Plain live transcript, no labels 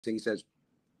He says,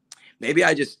 maybe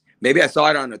I saw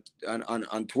it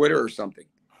on Twitter or something.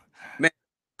 Man,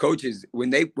 coaches,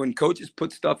 when coaches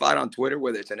put stuff out on Twitter,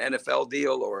 whether it's an NFL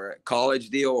deal or a college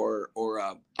deal or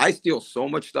I steal so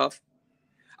much stuff.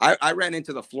 I ran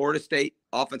into the Florida State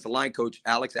offensive line coach,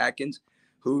 Alex Atkins,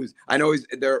 who's, I know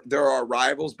there are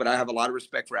rivals, but I have a lot of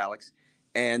respect for Alex.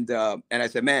 And I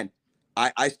said, man,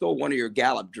 I stole one of your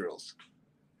Gallup drills,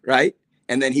 right?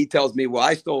 And then he tells me, well,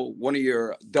 I stole one of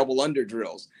your double under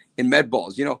drills in med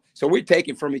balls, so we're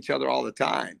taking from each other all the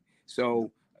time.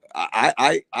 So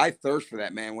I thirst for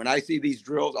that, man. When I see these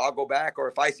drills, I'll go back, or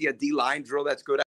if I see a D line drill that's good,